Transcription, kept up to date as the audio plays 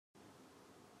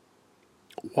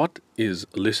What is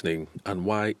listening and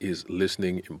why is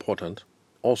listening important?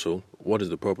 Also, what is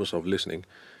the purpose of listening?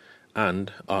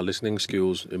 And are listening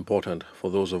skills important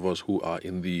for those of us who are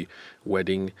in the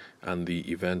wedding and the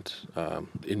event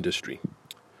industry?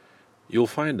 You'll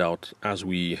find out as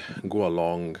we go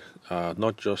along,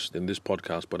 not just in this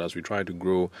podcast, but as we try to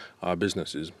grow our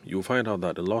businesses, you'll find out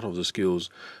that a lot of the skills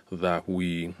that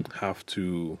we have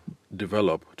to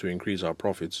develop to increase our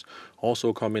profits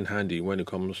also come in handy when it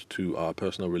comes to our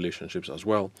personal relationships as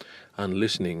well. And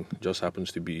listening just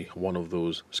happens to be one of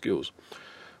those skills.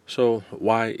 So,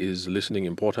 why is listening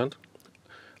important?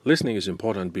 Listening is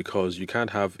important because you can't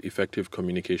have effective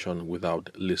communication without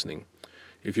listening.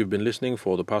 If you've been listening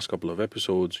for the past couple of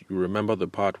episodes, you remember the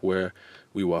part where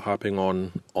we were harping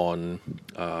on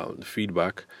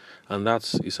feedback, and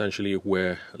that's essentially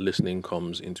where listening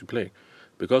comes into play.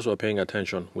 Because we're paying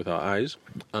attention with our eyes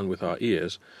and with our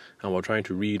ears, and we're trying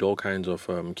to read all kinds of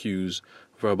cues,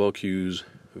 verbal cues,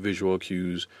 visual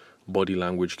cues, body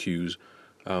language cues,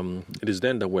 it is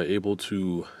then that we're able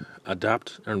to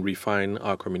adapt and refine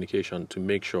our communication to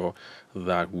make sure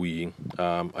that we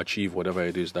achieve whatever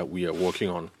it is that we are working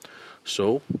on.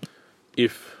 So,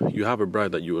 if you have a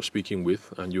bride that you are speaking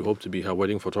with and you hope to be her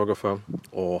wedding photographer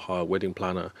or her wedding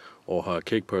planner or her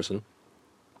cake person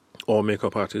or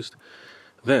makeup artist,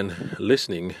 then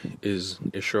listening is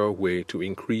a sure way to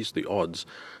increase the odds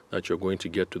that you're going to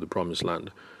get to the promised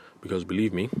land. Because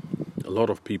believe me, a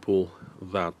lot of people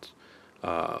that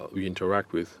we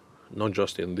interact with, not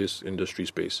just in this industry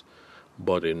space,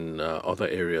 but in other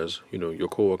areas. Your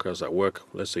co-workers at work,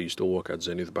 let's say you still work at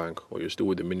Zenith Bank or you're still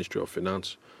with the Ministry of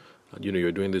Finance, and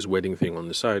you're doing this wedding thing on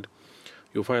the side,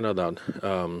 you'll find out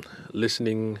that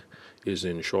listening is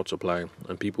in short supply,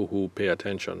 and people who pay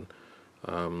attention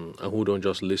and who don't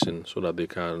just listen so that they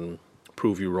can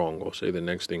prove you wrong or say the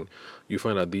next thing, you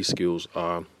find that these skills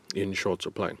are in short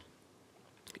supply.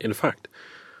 In fact,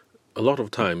 a lot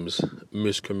of times,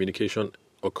 miscommunication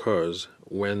occurs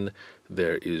when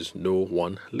there is no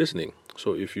one listening.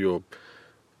 So if you're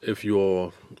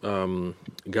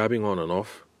gabbing on and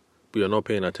off, but you're not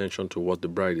paying attention to what the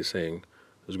bride is saying,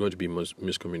 there's going to be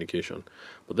miscommunication.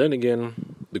 But then again,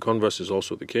 the converse is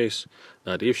also the case,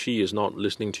 that if she is not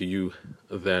listening to you,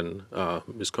 then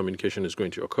miscommunication is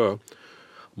going to occur.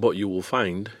 But you will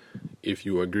find, if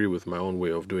you agree with my own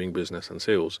way of doing business and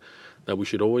sales, that we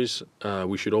should always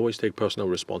take personal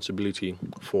responsibility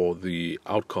for the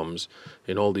outcomes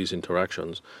in all these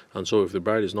interactions. And so if the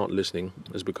bride is not listening,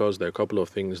 it's because there are a couple of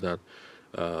things that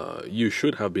you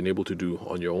should have been able to do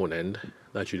on your own end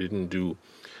that you didn't do,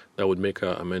 that would make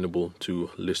her amenable to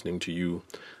listening to you.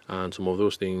 And some of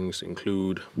those things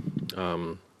include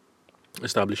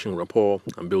establishing rapport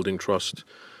and building trust.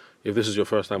 If this is your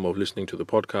first time of listening to the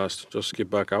podcast, just skip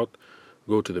back out,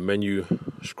 go to the menu,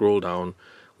 scroll down.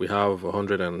 We have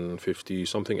 150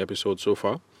 something episodes so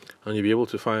far, and you'll be able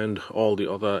to find all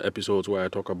the other episodes where I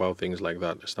talk about things like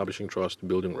that, establishing trust,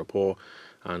 building rapport,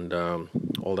 and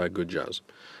all that good jazz.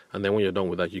 And then when you're done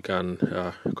with that, you can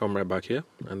come right back here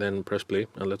and then press play,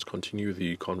 and let's continue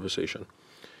the conversation.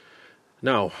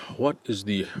 Now, what is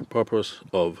the purpose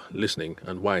of listening,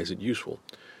 and why is it useful?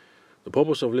 The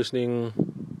purpose of listening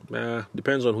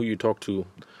depends on who you talk to.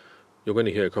 You're going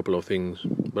to hear a couple of things,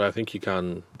 but I think you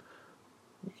can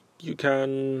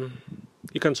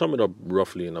sum it up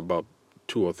roughly in about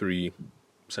 2 or 3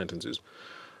 sentences.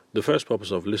 The first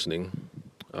purpose of listening,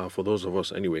 for those of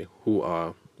us anyway who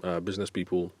are business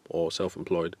people or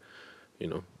self-employed,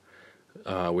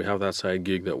 we have that side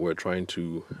gig that we're trying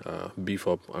to beef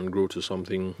up and grow to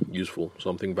something useful,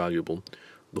 something valuable.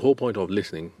 The whole point of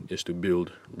listening is to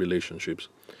build relationships.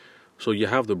 So you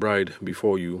have the bride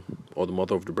before you, or the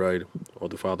mother of the bride, or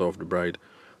the father of the bride.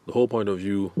 The whole point of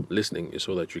you listening is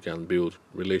so that you can build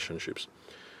relationships.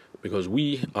 Because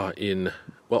we are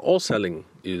all selling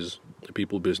is a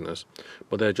people business,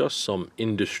 but there are just some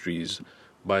industries,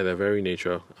 by their very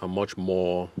nature, are much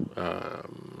more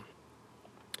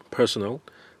personal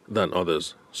than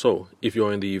others. So if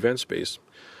you're in the event space,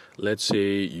 let's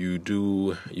say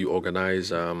you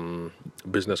organize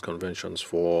business conventions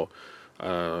for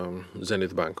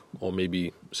Zenith Bank or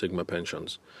maybe Sigma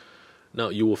Pensions. Now,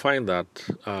 you will find that,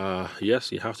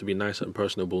 yes, you have to be nice and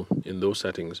personable in those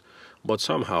settings, but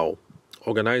somehow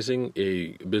organizing a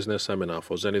business seminar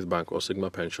for Zenith Bank or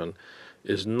Sigma Pension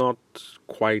is not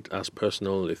quite as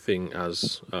personal a thing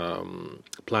as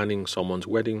planning someone's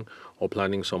wedding or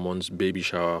planning someone's baby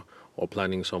shower or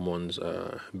planning someone's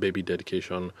baby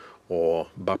dedication or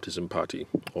baptism party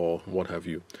or what have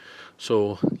you.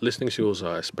 So listening skills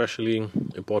are especially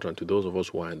important to those of us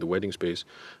who are in the wedding space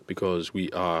because we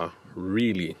are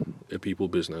really a people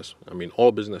business. I mean,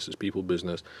 all business is people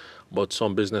business, but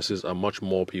some businesses are much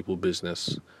more people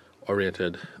business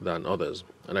oriented than others.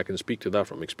 And I can speak to that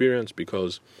from experience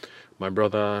because my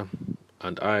brother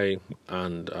and I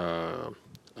and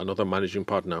another managing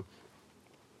partner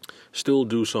still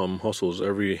do some hustles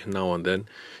every now and then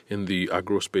in the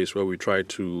agro space where we try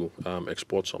to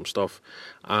export some stuff.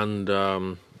 And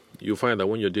you find that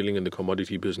when you're dealing in the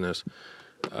commodity business,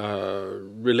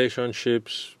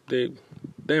 relationships,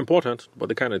 they're important, but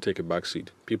they kind of take a backseat.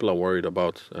 People are worried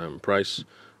about price,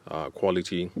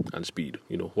 quality, and speed.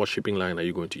 You know, what shipping line are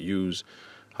you going to use?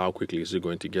 How quickly is it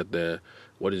going to get there?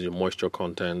 What is your moisture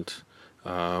content?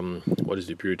 What is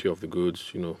the purity of the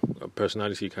goods? You know,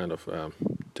 personality kind of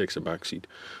takes a backseat.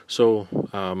 So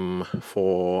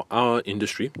for our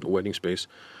industry, the wedding space,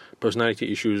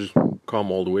 personality issues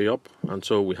come all the way up, and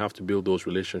so we have to build those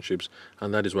relationships,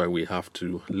 and that is why we have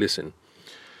to listen.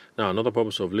 Now, another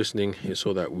purpose of listening is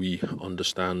so that we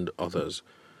understand others.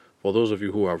 For those of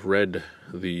you who have read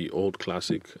the old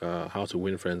classic, How to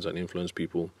Win Friends and Influence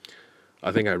People,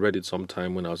 I think I read it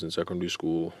sometime when I was in secondary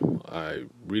school. I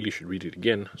really should read it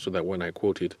again so that when I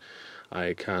quote it,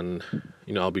 I can,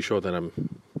 I'll be sure that I'm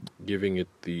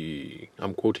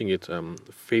quoting it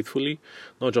faithfully,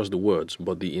 not just the words,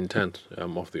 but the intent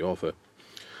of the author.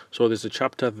 So there's a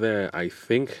chapter there, I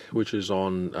think, which is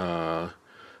on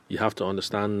you have to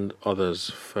understand others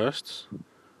first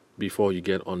before you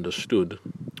get understood,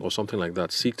 or something like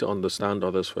that. Seek to understand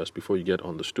others first before you get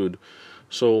understood.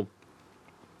 So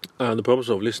the purpose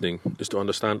of listening is to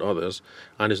understand others,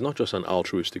 and it's not just an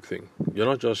altruistic thing. You're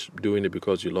not just doing it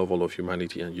because you love all of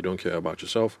humanity and you don't care about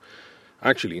yourself.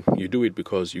 Actually, you do it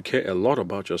because you care a lot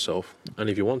about yourself, and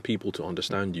if you want people to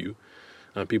understand you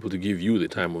and people to give you the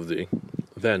time of day,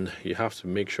 then you have to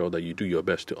make sure that you do your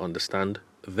best to understand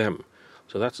them.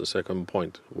 So that's the second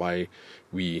point, why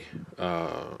we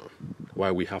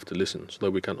have to listen, so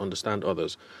that we can understand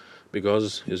others,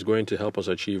 because it's going to help us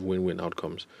achieve win-win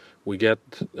outcomes. We get,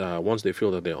 once they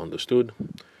feel that they're understood,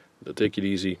 they'll take it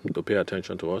easy, they'll pay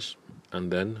attention to us,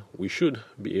 and then we should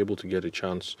be able to get a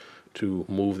chance to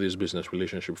move this business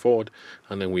relationship forward,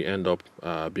 and then we end up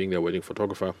being their wedding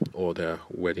photographer or their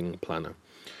wedding planner.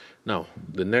 Now,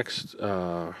 the next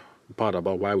part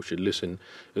about why we should listen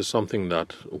is something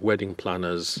that wedding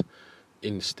planners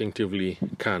instinctively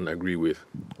can agree with.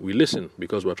 We listen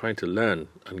because we're trying to learn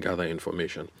and gather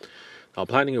information. Now,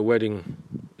 planning a wedding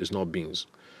is not beans.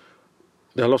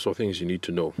 There are lots of things you need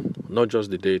to know, not just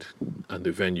the date and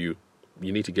the venue.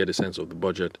 You need to get a sense of the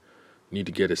budget. You need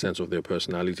to get a sense of their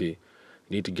personality.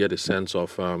 You need to get a sense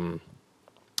of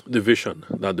the vision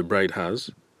that the bride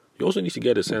has. You also need to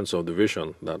get a sense of the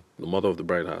vision that the mother of the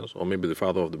bride has, or maybe the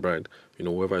father of the bride,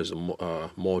 whoever is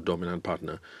a more dominant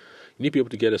partner. You need to be able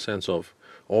to get a sense of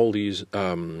all these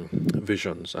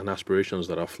visions and aspirations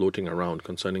that are floating around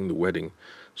concerning the wedding,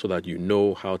 so that you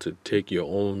know how to take your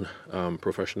own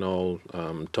professional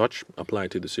touch, apply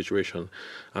it to the situation,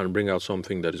 and bring out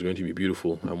something that is going to be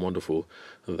beautiful and wonderful,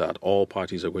 that all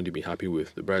parties are going to be happy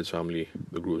with: the bride's family,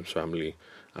 the groom's family,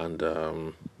 and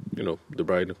the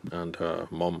bride and her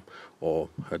mom or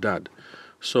her dad.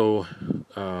 So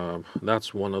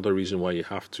that's one other reason why you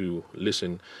have to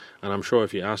listen. And I'm sure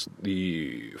if you ask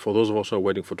for those of us who are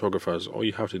wedding photographers, all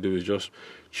you have to do is just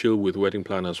chill with wedding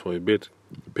planners for a bit,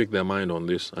 pick their mind on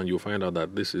this, and you'll find out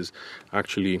that this is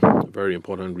actually a very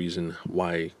important reason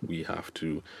why we have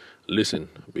to listen.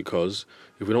 Because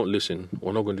if we don't listen,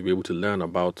 we're not going to be able to learn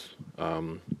about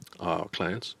our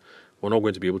clients. We're not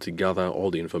going to be able to gather all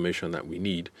the information that we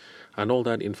need. And all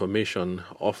that information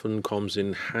often comes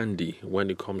in handy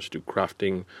when it comes to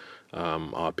crafting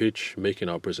our pitch, making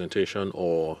our presentation,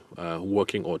 or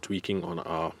working or tweaking on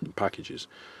our packages.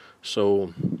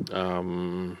 So,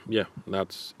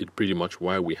 that's it pretty much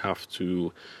why we have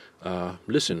to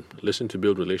listen. Listen to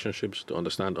build relationships, to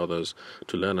understand others,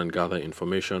 to learn and gather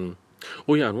information.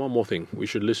 Oh yeah, and one more thing. We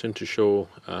should listen to show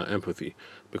empathy,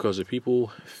 because if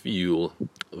people feel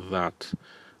that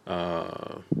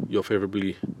you're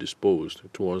favorably disposed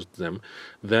towards them,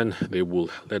 then they will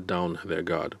let down their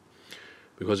guard.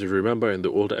 Because if you remember in the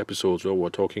older episodes where we're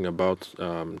talking about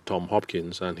Tom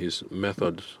Hopkins and his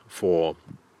methods for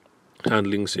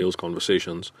handling sales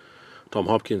conversations, Tom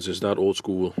Hopkins is that old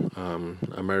school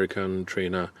American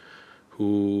trainer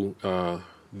who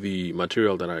the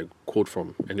material that I quote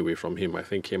from him, I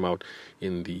think came out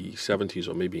in the 70s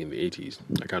or maybe in the 80s.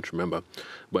 I can't remember.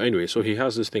 But anyway, so he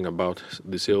has this thing about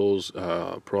the sales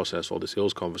process or the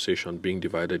sales conversation being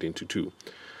divided into two.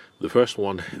 The first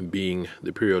one being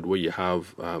the period where you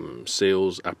have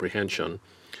sales apprehension,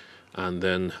 and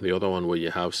then the other one where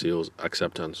you have sales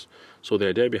acceptance. So the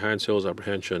idea behind sales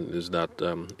apprehension is that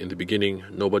in the beginning,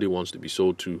 nobody wants to be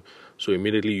sold to. So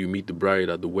immediately you meet the bride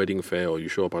at the wedding fair, or you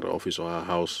show up at the office or her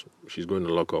house, she's going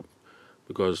to lock up,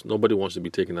 because nobody wants to be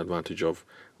taken advantage of.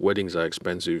 Weddings are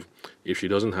expensive. If she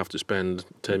doesn't have to spend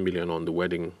 10 million on the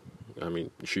wedding, I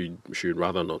mean, she'd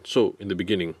rather not. So in the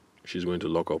beginning, she's going to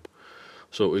lock up.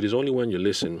 So it is only when you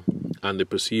listen and they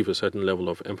perceive a certain level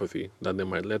of empathy that they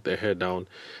might let their hair down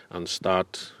and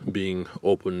start being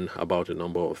open about a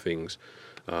number of things.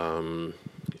 About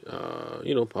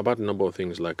a number of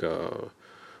things like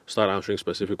start answering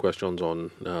specific questions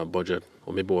on budget,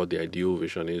 or maybe what the ideal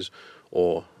vision is,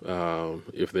 or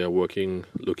if they're looking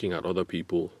at other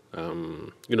people,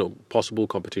 possible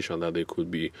competition that they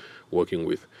could be working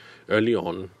with early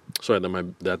on, so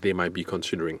that they might be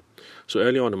considering. So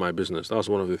early on in my business, that was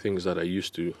one of the things that I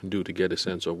used to do to get a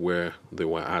sense of where they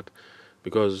were at,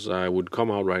 because I would come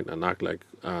out right and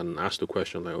and ask the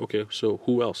question like, okay, so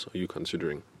who else are you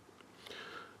considering?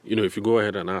 If you go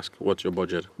ahead and ask, what's your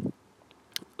budget?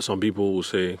 Some people will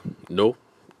say no.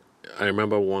 I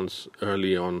remember once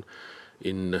early on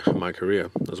in my career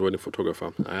as a wedding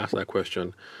photographer, I asked that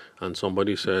question and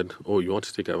somebody said, oh, you want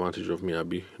to take advantage of me,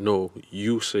 Abi? No,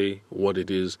 you say what it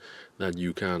is that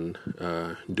you can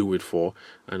do it for,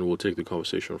 and we'll take the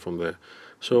conversation from there.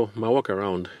 So my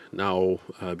workaround now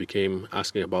became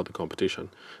asking about the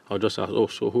competition. I'll just ask, oh,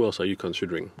 so who else are you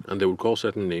considering? And they would call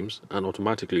certain names, and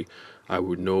automatically I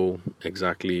would know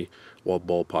exactly what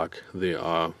ballpark they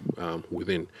are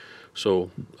within.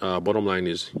 So bottom line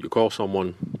is, you call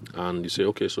someone and you say,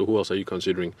 okay, so who else are you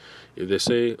considering? If they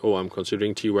say, oh, I'm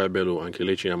considering T.Y. Bello and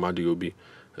Kelechi Amadiobi,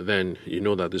 then you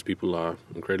know that these people are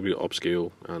incredibly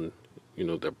upscale, and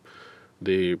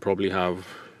they probably have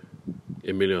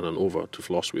 $1 million and over to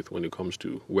floss with when it comes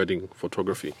to wedding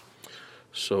photography.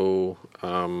 So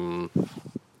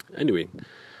anyway,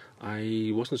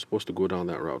 I wasn't supposed to go down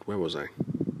that route. Where was I?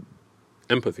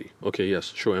 Empathy. Okay,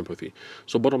 yes, show empathy.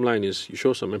 So bottom line is, you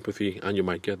show some empathy and you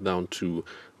might get them to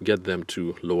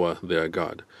lower their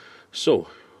guard. So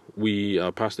we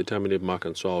are past the 10-minute mark,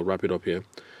 and so I'll wrap it up here.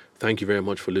 Thank you very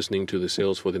much for listening to the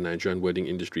Sales for the Nigerian Wedding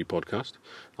Industry podcast.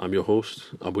 I'm your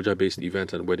host, Abuja-based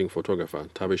event and wedding photographer,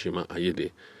 Tabeshima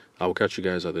Ayede. I will catch you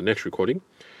guys at the next recording,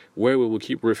 where we will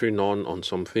keep riffing on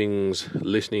some things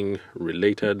listening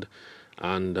related,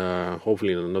 and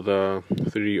hopefully in another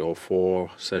 3 or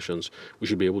 4 sessions, we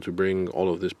should be able to bring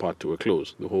all of this part to a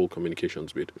close, the whole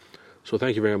communications bit. So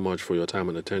thank you very much for your time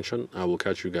and attention. I will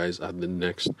catch you guys at the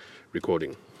next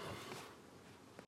recording.